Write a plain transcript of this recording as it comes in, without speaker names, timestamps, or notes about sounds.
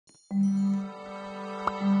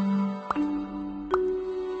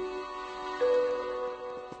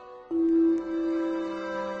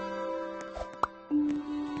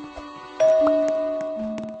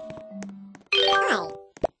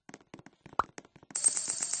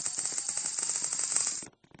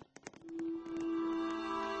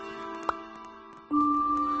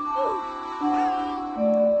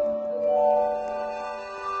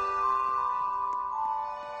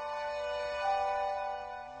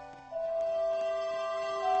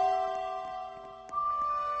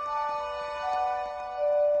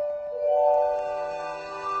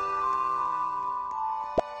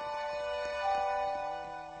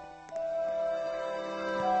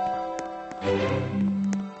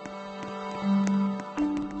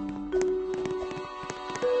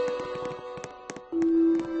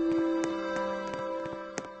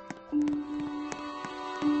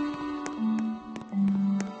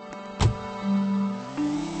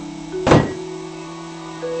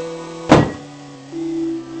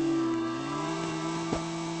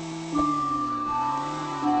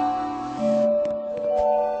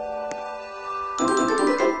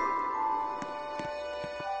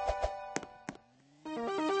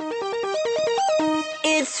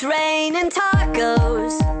It's raining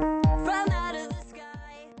tacos from out of the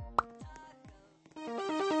sky.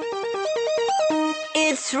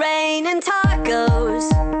 It's raining tacos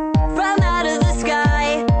from out of the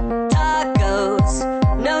sky. Tacos,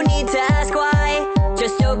 no need to ask why.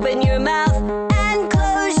 Just open your mouth and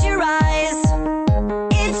close your eyes.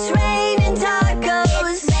 It's raining tacos.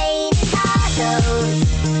 It's raining tacos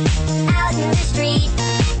out in the street.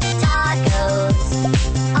 Tacos,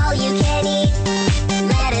 all you can eat.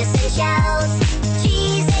 Lettuce and shells,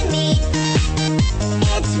 cheese and meat.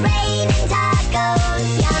 It's raining tacos.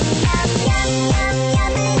 Yum, yum, yum, yum,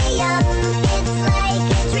 yummity yum. It's like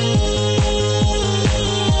a dream.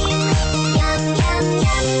 Yum, yum,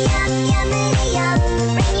 yum, yum, yummity yum.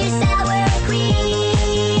 Bring your sour cream.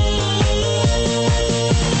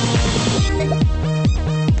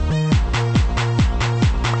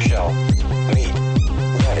 Shell, meat,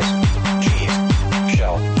 lettuce, cheese.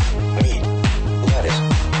 Shell, meat, lettuce,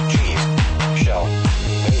 cheese. Shell,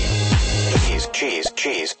 meat, cheese,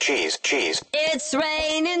 cheese, cheese, cheese. It's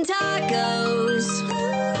raining tacos.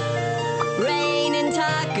 Raining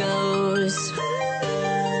tacos.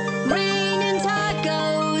 Raining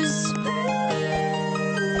tacos.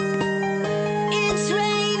 It's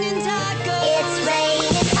raining tacos. It's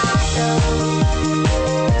raining tacos.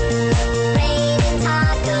 Raining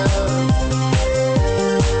tacos.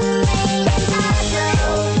 Raining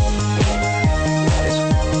tacos. Lettuce,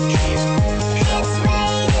 cheese. It's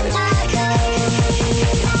raining tacos.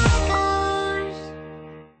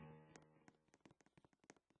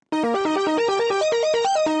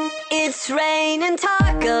 It's raining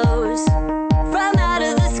tacos from out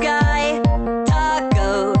of the sky.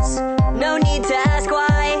 Tacos, no need to ask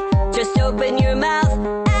why. Just open your mouth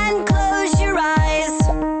and close your eyes.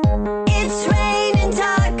 It's raining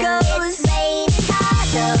tacos. It's raining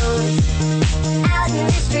tacos out in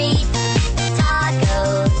the street.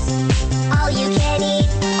 Tacos, all you can eat.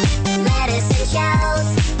 Lettuce and shells,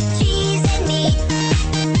 cheese and meat.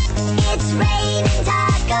 It's raining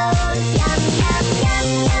tacos. Yum, yum, yum,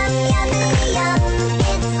 yum, yummity yum.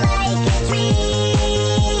 It's like a dream.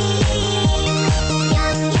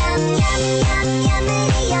 Yum, yum, yum, yum,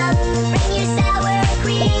 yummity yum. Bring your sour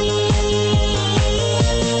cream.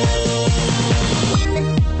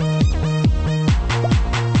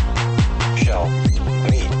 Shell,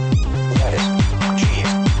 meat, lettuce,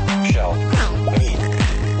 cheese. Shell, meat,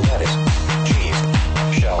 lettuce, cheese.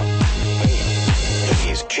 Shell, meat,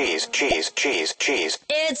 cheese, cheese, cheese, cheese.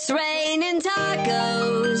 It's raining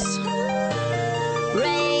tacos.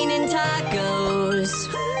 Raining tacos.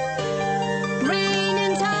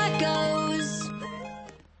 Raining tacos.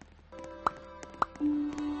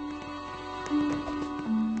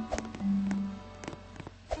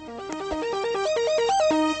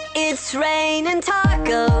 It's raining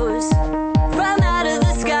tacos from out of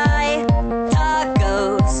the sky.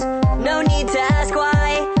 Tacos, no need to ask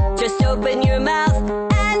why. Just open your mouth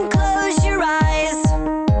and close your eyes.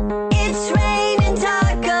 It's raining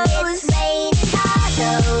tacos. It's raining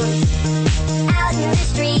tacos out in the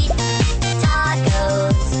street.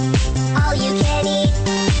 Tacos, all you can eat.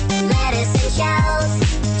 Lettuce and shells,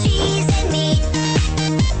 cheese and meat.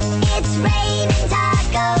 It's raining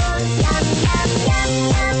tacos. Yum, yum, yum,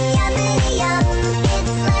 yum, yummity yum.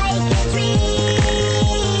 It's like a dream.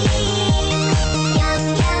 Yum,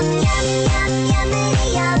 yum, yum, yum, yummity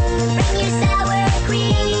yum. Bring your sour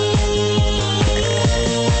cream.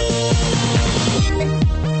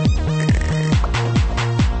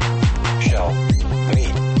 Shell,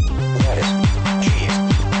 meat, lettuce, cheese.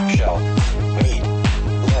 Shell, meat,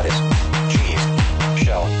 lettuce, cheese.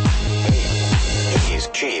 Shell, meat,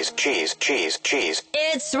 cheese, cheese, cheese, cheese.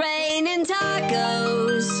 It's raining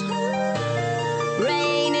tacos.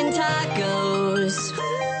 Raining tacos.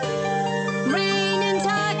 Raining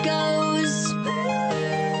tacos.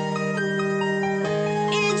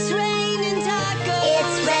 It's raining tacos.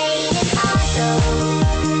 It's raining tacos.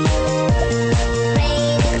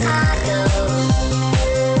 Raining tacos.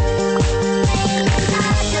 Raining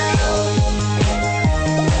tacos.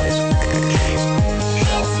 Lettuce, cheese.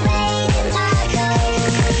 It's raining tacos.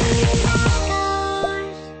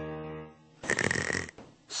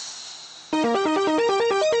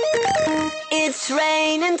 It's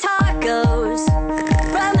raining tacos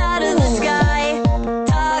from out of the sky.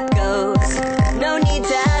 Tacos, no need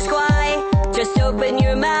to ask why. Just open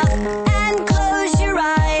your mouth and close your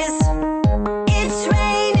eyes. It's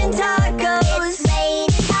raining tacos. It's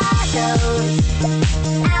raining tacos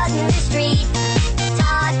out in the street.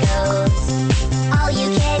 Tacos, all you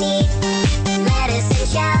can eat. Lettuce and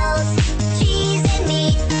shells, cheese and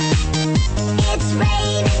meat. It's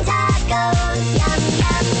raining tacos. Yum,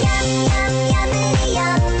 yum, yum, yum, yummity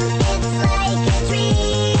yum. It's like a dream.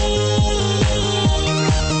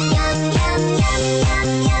 Yum, yum, yum, yum,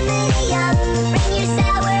 yummity yum. Bring your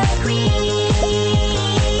sour cream.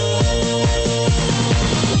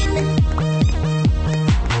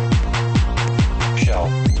 Shell,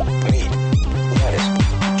 meat, lettuce,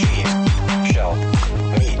 cheese, shell,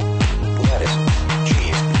 meat, lettuce,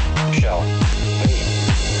 cheese, shell,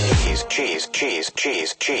 meat,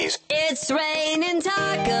 cheese. It's raining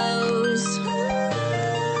tacos.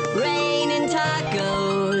 Raining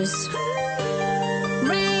tacos.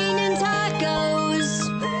 Raining tacos.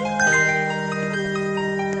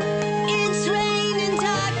 It's raining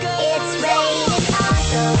tacos. It's raining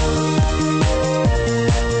tacos.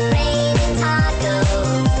 Raining tacos.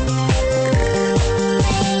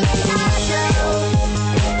 Raining tacos.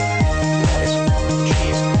 Lettuce,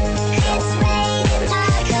 cheese, shell, It's raining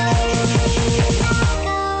tacos.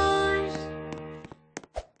 Tacos.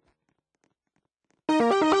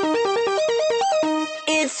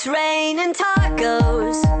 It's raining tacos.